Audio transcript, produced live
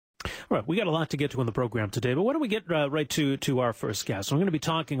Right, we got a lot to get to on the program today, but why don't we get right to our first guest? We're going to be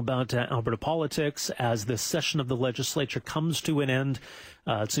talking about Alberta politics as this session of the legislature comes to an end.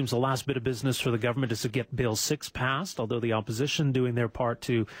 It seems the last bit of business for the government is to get Bill 6 passed, although the opposition doing their part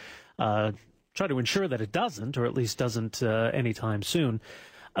to try to ensure that it doesn't, or at least doesn't anytime soon.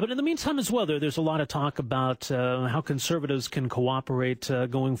 But in the meantime as well, there's a lot of talk about how Conservatives can cooperate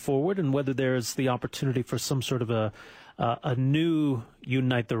going forward and whether there's the opportunity for some sort of a new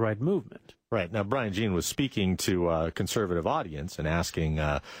Unite the Right movement. Right. Now, Brian Jean was speaking to a Conservative audience and asking,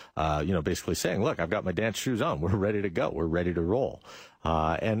 basically saying, look, I've got my dance shoes on. We're ready to go. We're ready to roll.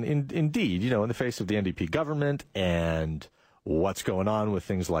 And indeed, in the face of the NDP government and what's going on with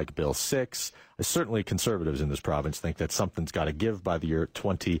things like Bill 6, certainly Conservatives in this province think that something's got to give by the year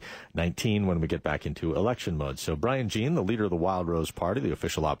 2019 when we get back into election mode. So Brian Jean, the leader of the Wild Rose Party, the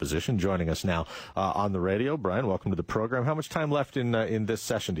official opposition, joining us now on the radio. Brian, welcome to the program. How much time left in this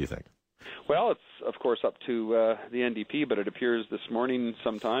session, do you think? Well, it's, of course, up to the NDP, but it appears this morning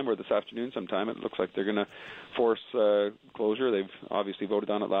sometime or this afternoon sometime, it looks like they're going to force closure. They've obviously voted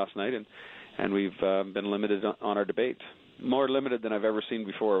on it last night, and we've been limited on our debate. More limited than I've ever seen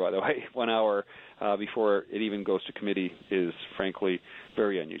before, by the way. 1 hour before it even goes to committee is, frankly,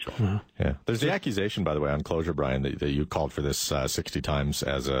 very unusual. Yeah. There's the accusation, by the way, on closure, Brian, that you called for this 60 times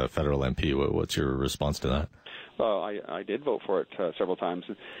as a federal MP. What's your response to that? Well, I did vote for it several times.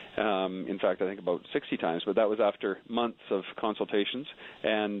 In fact, I think about 60 times, but that was after months of consultations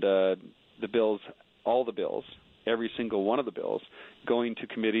and the bills, all the bills, every single one of the bills, going to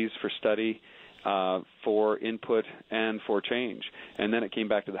committees for study, for input and for change. And then it came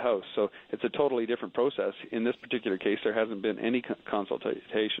back to the House. So it's a totally different process. In this particular case, there hasn't been any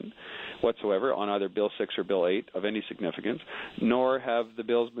consultation whatsoever on either Bill 6 or Bill 8 of any significance, nor have the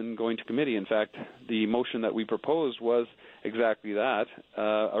bills been going to committee. In fact, the motion that we proposed was exactly that,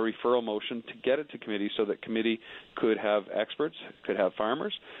 a referral motion to get it to committee so that committee could have experts, could have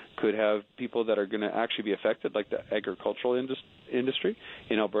farmers, could have people that are going to actually be affected, like the agricultural industry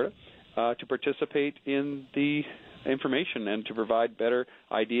in Alberta, to participate in the information and to provide better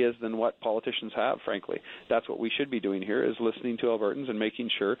ideas than what politicians have, frankly. That's what we should be doing here, is listening to Albertans and making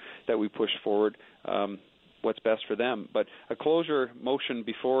sure that we push forward what's best for them. But a closure motion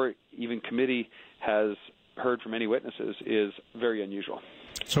before even committee has heard from any witnesses is very unusual.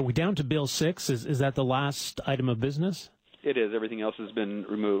 So are we down to Bill 6? Is that the last item of business? It is. Everything else has been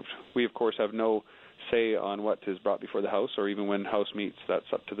removed. We, of course, have no say on what is brought before the House, or even when House meets. That's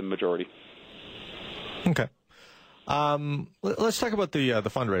up to the majority. Okay. Let's talk about the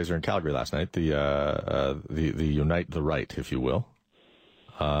fundraiser in Calgary last night, the Unite the Right, if you will.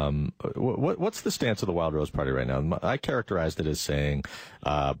 What's the stance of the Wild Rose Party right now? I characterized it as saying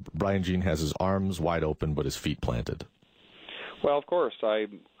Brian Jean has his arms wide open but his feet planted. Well, of course.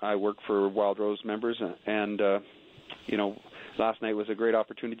 I work for Wild Rose members, and last night was a great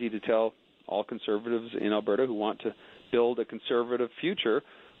opportunity to tell all Conservatives in Alberta who want to build a Conservative future,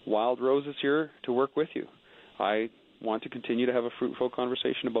 Wild Rose is here to work with you. I want to continue to have a fruitful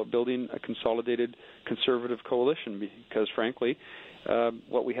conversation about building a consolidated Conservative coalition because, frankly,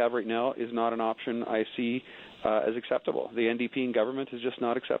 what we have right now is not an option I see as acceptable. The NDP in government is just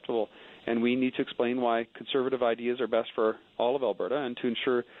not acceptable, and we need to explain why Conservative ideas are best for all of Alberta and to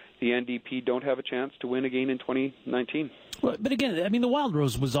ensure the NDP don't have a chance to win again in 2019. Well, but again, I mean, the Wild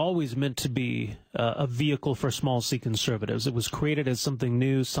Rose was always meant to be a vehicle for small C Conservatives. It was created as something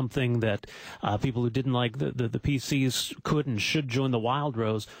new, something that people who didn't like the PCs could and should join the Wild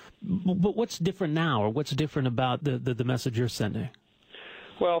Rose. But what's different now, or what's different about the message you're sending?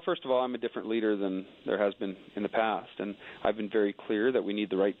 Well, first of all, I'm a different leader than there has been in the past, and I've been very clear that we need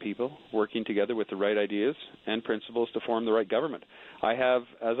the right people working together with the right ideas and principles to form the right government. I have,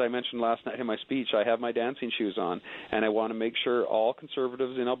 as I mentioned last night in my speech, I have my dancing shoes on, and I want to make sure all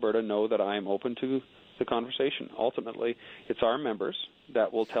Conservatives in Alberta know that I am open to the conversation. Ultimately, it's our members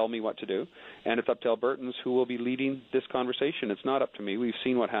that will tell me what to do, and it's up to Albertans who will be leading this conversation. It's not up to me. We've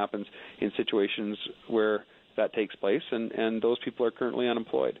seen what happens in situations where that takes place, and those people are currently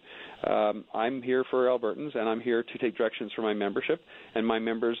unemployed. I'm here for Albertans, and I'm here to take directions from my membership, and my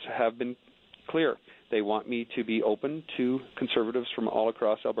members have been clear. They want me to be open to Conservatives from all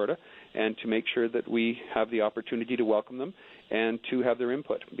across Alberta and to make sure that we have the opportunity to welcome them and to have their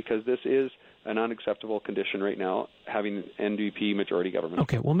input, because this is an unacceptable condition right now, having NDP majority government.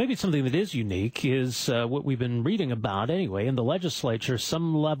 Okay, well, maybe something that is unique is what we've been reading about anyway in the legislature,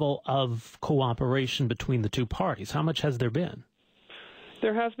 some level of cooperation between the two parties. How much has there been?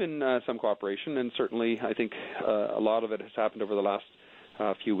 There has been some cooperation, and certainly I think a lot of it has happened over the last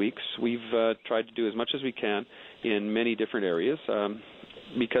few weeks. We've tried to do as much as we can in many different areas.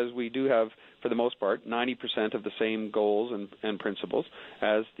 because we do have, for the most part, 90% of the same goals and principles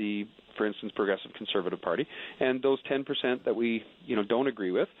as the, for instance, Progressive Conservative Party, and those 10% that we, don't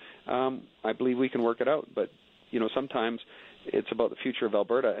agree with, I believe we can work it out. But, sometimes it's about the future of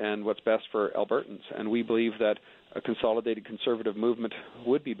Alberta and what's best for Albertans, and we believe that a consolidated Conservative movement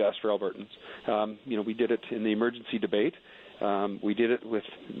would be best for Albertans. We did it in the emergency debate. We did it with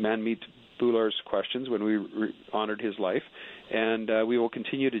Manmeet Bhullar's questions when we honored his life, and we will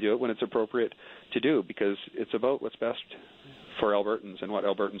continue to do it when it's appropriate to do, because it's about what's best for Albertans and what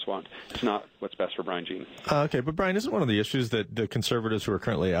Albertans want. It's not what's best for Brian Jean. Okay, but Brian, isn't one of the issues that the Conservatives who are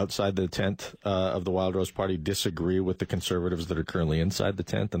currently outside the tent of the Wild Rose Party disagree with the Conservatives that are currently inside the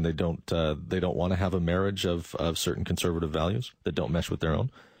tent, and they don't want to have a marriage of certain Conservative values that don't mesh with their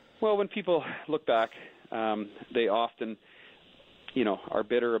own? Well, when people look back, they often, are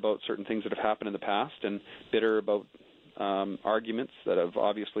bitter about certain things that have happened in the past, and bitter about arguments that have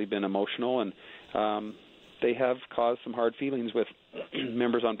obviously been emotional, and they have caused some hard feelings with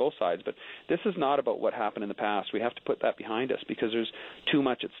members on both sides. But this is not about what happened in the past. We have to put that behind us, because there's too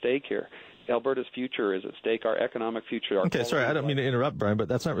much at stake here. Alberta's future is at stake, our economic future. Okay, sorry, I don't mean to interrupt, Brian, but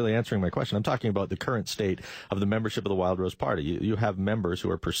that's not really answering my question. I'm talking about the current state of the membership of the Wild Rose Party. You have members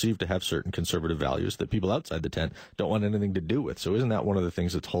who are perceived to have certain Conservative values that people outside the tent don't want anything to do with. So isn't that one of the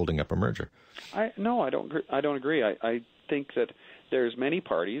things that's holding up a merger? No, I don't agree. I think that there's many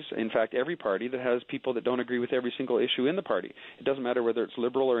parties, in fact every party, that has people that don't agree with every single issue in the party. It doesn't matter whether it's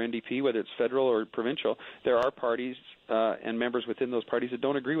Liberal or NDP, whether it's federal or provincial. There are parties and members within those parties that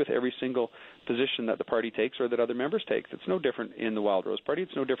don't agree with every single position that the party takes or that other members take. It's no different in the Wild Rose Party.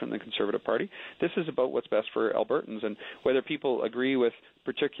 It's no different than the Conservative Party. This is about what's best for Albertans, and whether people agree with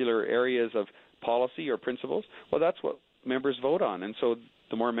particular areas of policy or principles, well, that's what members vote on. And so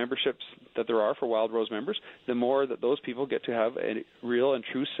the more memberships that there are for Wild Rose members, the more that those people get to have a real and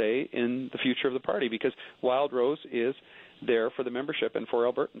true say in the future of the party, because Wild Rose is there for the membership and for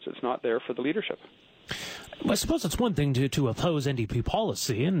Albertans. It's not there for the leadership. Well, I suppose it's one thing to oppose NDP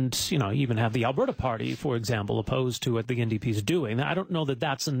policy and, even have the Alberta Party, for example, opposed to what the NDP is doing. I don't know that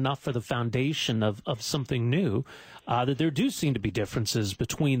that's enough for the foundation of something new, that there do seem to be differences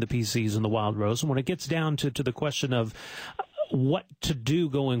between the PCs and the Wild Rose. And when it gets down to the question of what to do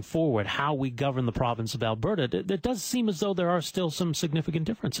going forward, how we govern the province of Alberta, it does seem as though there are still some significant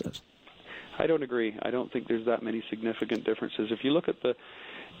differences. I don't agree. I don't think there's that many significant differences. If you look at the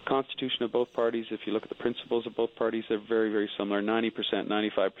constitution of both parties, if you look at the principles of both parties, they're very, very similar. 90%,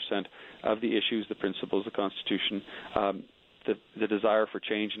 95% of the issues, the principles, the constitution, the desire for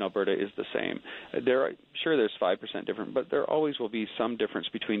change in Alberta is the same. There's 5% different, but there always will be some difference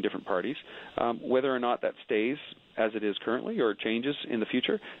between different parties. Whether or not that stays as it is currently or changes in the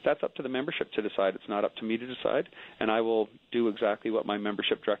future, that's up to the membership to decide. It's not up to me to decide, and I will do exactly what my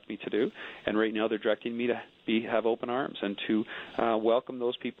membership directs me to do. And right now they're directing me to have open arms and to welcome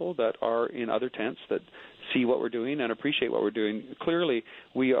those people that are in other tents that see what we're doing and appreciate what we're doing. Clearly,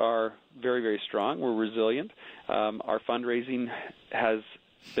 we are very, very strong. We're resilient. Our fundraising has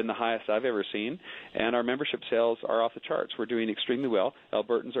been the highest I've ever seen, and our membership sales are off the charts. We're doing extremely well.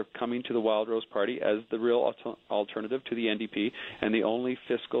 Albertans are coming to the Wild Rose Party as the real alternative to the NDP and the only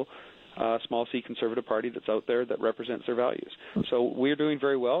fiscal small C Conservative Party that's out there that represents their values. So we're doing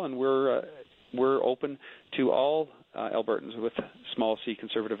very well, and we're open to all Albertans with small C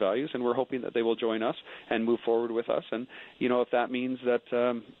Conservative values, and we're hoping that they will join us and move forward with us. And, if that means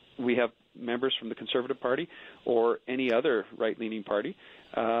that we have members from the Conservative Party or any other right-leaning party,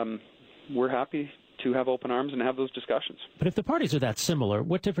 we're happy to have open arms and have those discussions. But if the parties are that similar,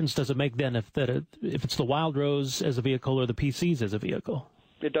 what difference does it make then if it's the Wild Rose as a vehicle or the PCs as a vehicle?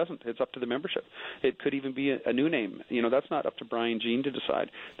 It doesn't. It's up to the membership. It could even be a new name. That's not up to Brian Jean to decide.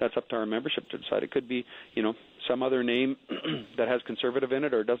 That's up to our membership to decide. It could be, some other name that has Conservative in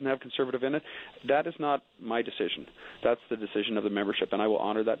it or doesn't have Conservative in it. That is not my decision. That's the decision of the membership, and I will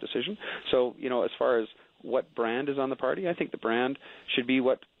honor that decision. So, as far as what brand is on the party, I think the brand should be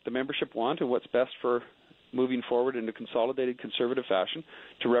what the membership want and what's best for moving forward in a consolidated Conservative fashion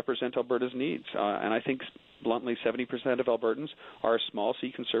to represent Alberta's needs. And I think bluntly 70% of Albertans are small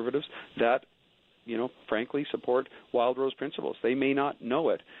C Conservatives that, frankly support Wild Rose principles. They may not know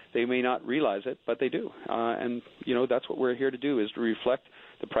it, they may not realize it, but they do. And that's what we're here to do, is to reflect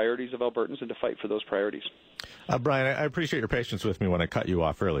the priorities of Albertans and to fight for those priorities. Brian, I appreciate your patience with me when I cut you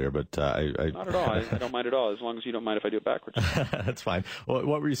off earlier, but not at all. I don't mind at all, as long as you don't mind if I do it backwards. That's fine. Well,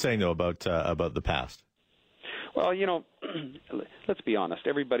 what were you saying, though, about the past? Well, let's be honest.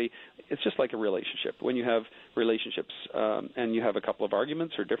 Everybody, it's just like a relationship. When you have relationships and you have a couple of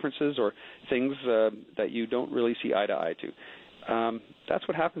arguments or differences or things that you don't really see eye to eye to, That's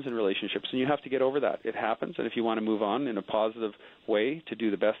what happens in relationships, and you have to get over that. It happens, and if you want to move on in a positive way to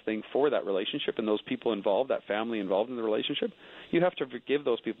do the best thing for that relationship and those people involved, that family involved in the relationship, you have to forgive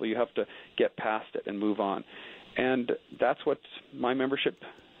those people. You have to get past it and move on. And that's what my membership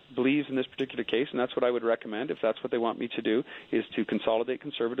believes in this particular case, and that's what I would recommend if that's what they want me to do, is to consolidate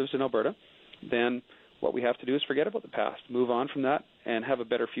Conservatives in Alberta. Then what we have to do is forget about the past, move on from that, and have a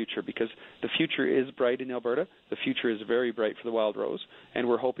better future, because the future is bright in Alberta. The future is very bright for the Wild Rose, and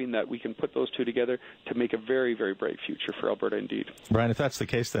we're hoping that we can put those two together to make a very, very bright future for Alberta indeed. Brian, if that's the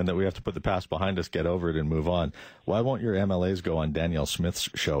case then, that we have to put the past behind us, get over it, and move on, why won't your MLAs go on Danielle Smith's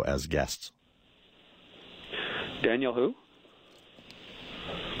show as guests? Danielle who?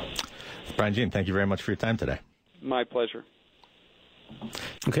 Brian Jean, thank you very much for your time today. My pleasure.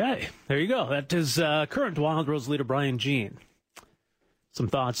 Okay, there you go. That is current Wild Rose leader Brian Jean. Some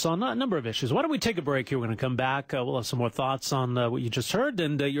thoughts on a number of issues. Why don't we take a break here? We're going to come back. We'll have some more thoughts on what you just heard,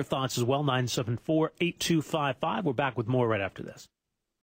 and your thoughts as well, 974-8255. We're back with more right after this.